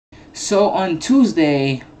So on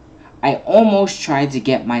Tuesday, I almost tried to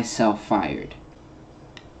get myself fired.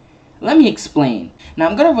 Let me explain. Now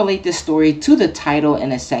I'm going to relate this story to the title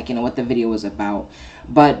in a second and what the video was about.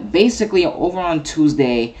 But basically, over on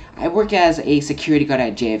Tuesday, I work as a security guard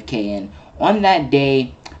at JFK, and on that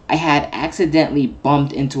day, I had accidentally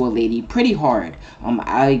bumped into a lady pretty hard.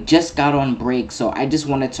 I just got on break, so I just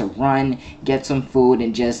wanted to run, get some food,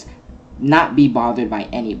 and just not be bothered by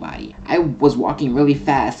anybody. I was walking really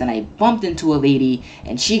fast and I bumped into a lady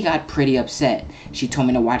and she got pretty upset. She told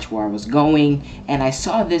me to watch where I was going, and I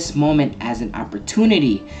saw this moment as an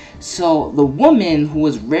opportunity. So the woman, who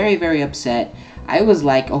was very, very upset, I was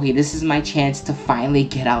like, okay, this is my chance to finally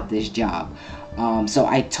get out this job. So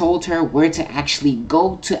I told her where to actually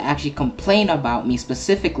go to actually complain about me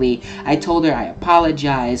specifically. I told her I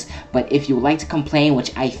apologize, but if you would like to complain,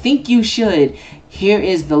 which I think you should, here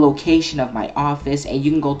is the location of my office and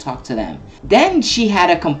you can go talk to them. Then she had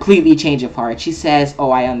a completely change of heart. She says,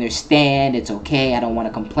 oh, I understand, it's okay, I don't want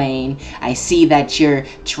to complain. I see that you're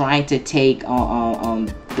trying to take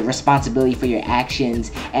the responsibility for your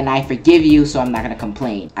actions, and I forgive you, so I'm not going to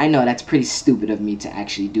complain. I know that's pretty stupid of me to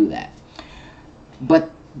actually do that.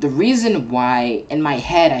 But the reason why, in my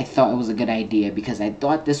head, I thought it was a good idea, because I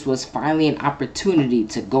thought this was finally an opportunity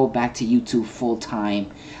to go back to YouTube full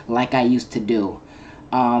time like I used to do.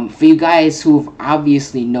 For you guys who've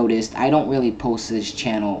obviously noticed, I don't really post to this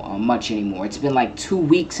channel much anymore. It's been like 2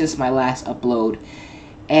 weeks since my last upload,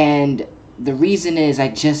 and the reason is I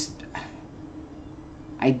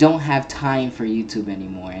don't have time for YouTube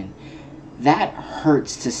anymore, and that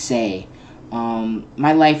hurts to say.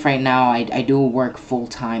 My life right now, I do work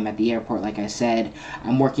full-time at the airport, like I said.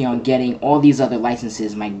 I'm working on getting all these other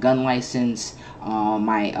licenses, my gun license,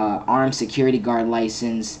 my armed security guard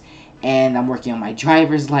license, and I'm working on my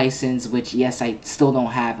driver's license, which, yes, I still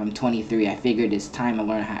don't have. I'm 23. I figured it's time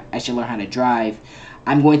I should learn how to drive.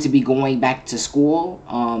 I'm going to be going back to school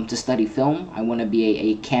to study film. I want to be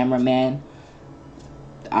a cameraman.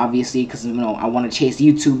 Obviously, because I want to chase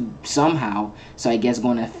YouTube somehow, so I guess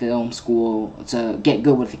going to film school to get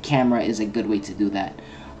good with the camera is a good way to do that.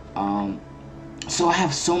 So I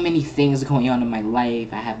have so many things going on in my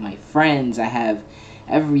life. I have my friends, I have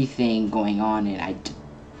everything going on, and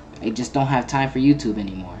I just don't have time for YouTube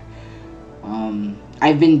anymore.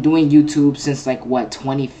 I've been doing YouTube since like what,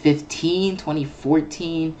 2015,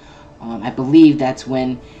 2014. I believe that's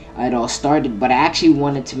when it all started, but I actually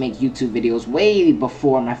wanted to make YouTube videos way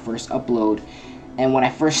before my first upload. And when I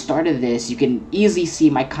first started this, you can easily see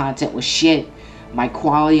my content was shit, my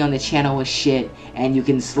quality on the channel was shit, and you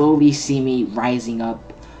can slowly see me rising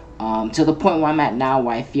up to the point where I'm at now,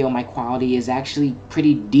 where I feel my quality is actually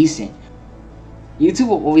pretty decent. YouTube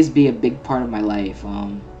will always be a big part of my life.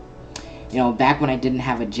 You know, back when I didn't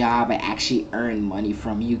have a job, I actually earned money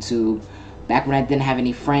from YouTube. Back when I didn't have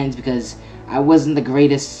any friends because I wasn't the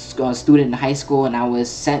greatest student in high school, and I was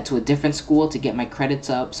sent to a different school to get my credits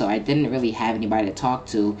up, so I didn't really have anybody to talk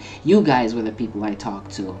to. You guys were the people I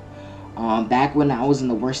talked to. Back when I was in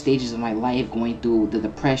the worst stages of my life, going through the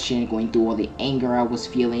depression, going through all the anger I was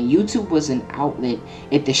feeling, YouTube was an outlet.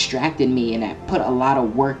 It distracted me, and I put a lot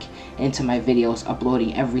of work into my videos,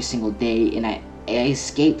 uploading every single day, and I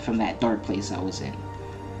escaped from that dark place I was in.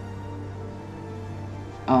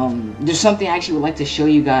 There's something I actually would like to show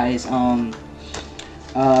you guys.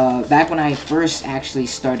 Back when I first actually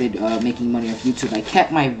started making money off YouTube, I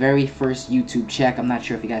kept my very first YouTube check. I'm not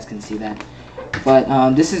sure if you guys can see that,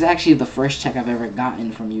 but this is actually the first check I've ever gotten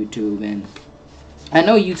from YouTube. And I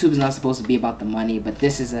know YouTube is not supposed to be about the money, but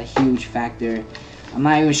this is a huge factor. I'm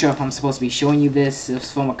not even sure if I'm supposed to be showing you this. It's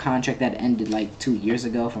from a contract that ended like 2 years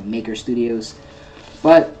ago from Maker Studios,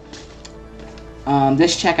 but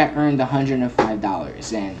this check I earned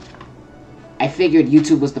 $105, and I figured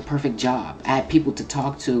YouTube was the perfect job. I had people to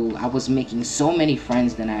talk to, I was making so many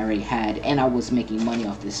friends than I already had, and I was making money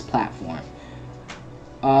off this platform.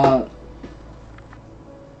 I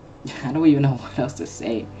don't even know what else to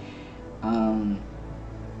say.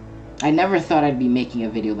 I never thought I'd be making a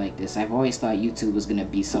video like this. I've always thought YouTube was gonna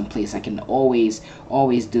be someplace I can always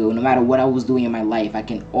do. No matter what I was doing in my life, I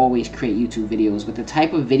can always create YouTube videos. But the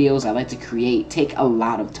type of videos I like to create take a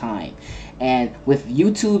lot of time. And with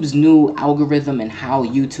YouTube's new algorithm and how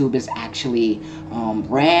YouTube is actually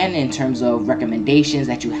ran in terms of recommendations,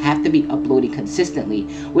 that you have to be uploading consistently,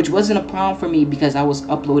 which wasn't a problem for me because I was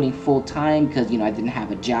uploading full time, because, you know, I didn't have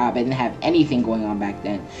a job, I didn't have anything going on back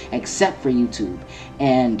then except for YouTube.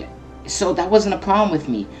 And so that wasn't a problem with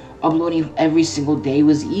me. uploading every single day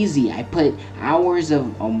was easy. I put hours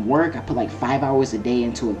of work. I put like 5 hours a day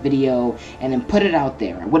into a video and then put it out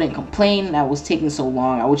there. I wouldn't complain that was taking so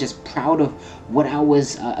long. I was just proud of what I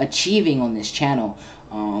was achieving on this channel.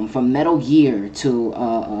 From Metal Gear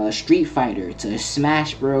to Street Fighter to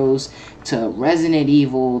Smash Bros to Resident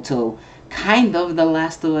Evil to kind of The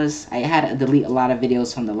Last of Us. I had to delete a lot of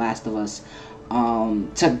videos from The Last of Us.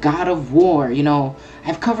 To God of War. You know,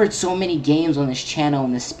 I've covered so many games on this channel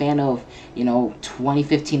in the span of, you know,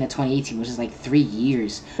 2015 to 2018, which is like 3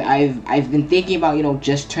 years. I've been thinking about, you know,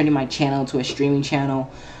 just turning my channel into a streaming channel,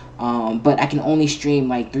 but I can only stream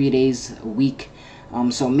like 3 days a week.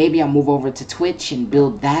 So maybe I'll move over to Twitch and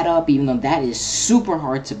build that up, even though that is super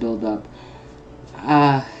hard to build up.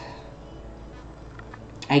 I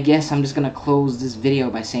guess I'm just gonna close this video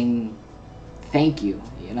by saying thank you,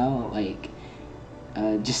 you know, like,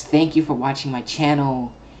 just thank you for watching my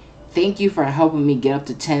channel. Thank you for helping me get up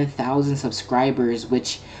to 10,000 subscribers,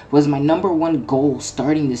 which was my #1 goal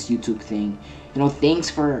starting this YouTube thing. You know, thanks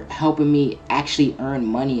for helping me actually earn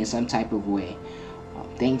money in some type of way.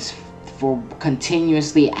 Thanks for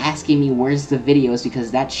continuously asking me where's the videos,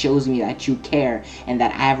 because that shows me that you care and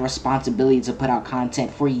that I have a responsibility to put out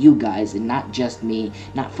content for you guys and not just me,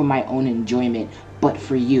 not for my own enjoyment, but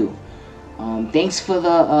for you. Thanks for the,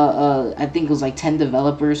 I think it was like 10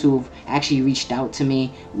 developers who've actually reached out to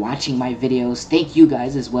me watching my videos. Thank you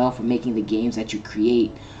guys as well for making the games that you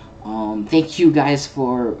create. Thank you guys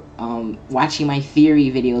for watching my theory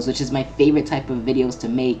videos, which is my favorite type of videos to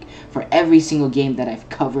make for every single game that I've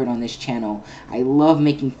covered on this channel. I love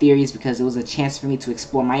making theories because it was a chance for me to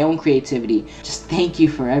explore my own creativity. Just thank you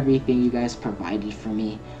for everything you guys provided for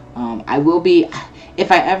me. I will be,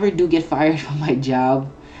 if I ever do get fired from my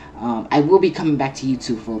job, I will be coming back to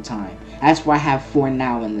YouTube full time. That's why I have "for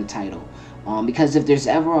now" in the title. Because if there's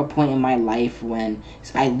ever a point in my life when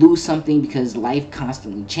I lose something, because life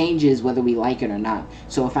constantly changes whether we like it or not.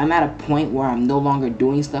 So if I'm at a point where I'm no longer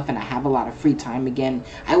doing stuff and I have a lot of free time again,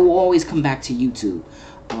 I will always come back to YouTube.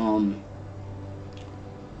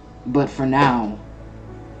 But for now,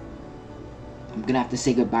 I'm gonna have to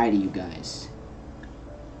say goodbye to you guys.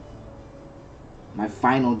 My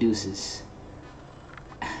final deuces.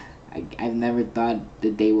 I've never thought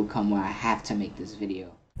the day would come where I have to make this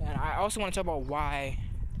video. And I also want to talk about why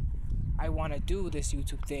I want to do this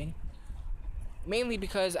YouTube thing. Mainly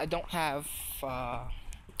because I don't have, how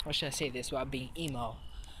should I say this without being emo?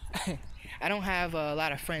 I don't have a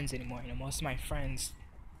lot of friends anymore. You know, most of my friends,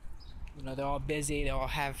 you know, they're all busy. They all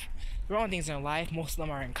have their own things in their life. Most of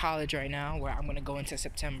them are in college right now, where I'm going to go into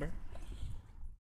September.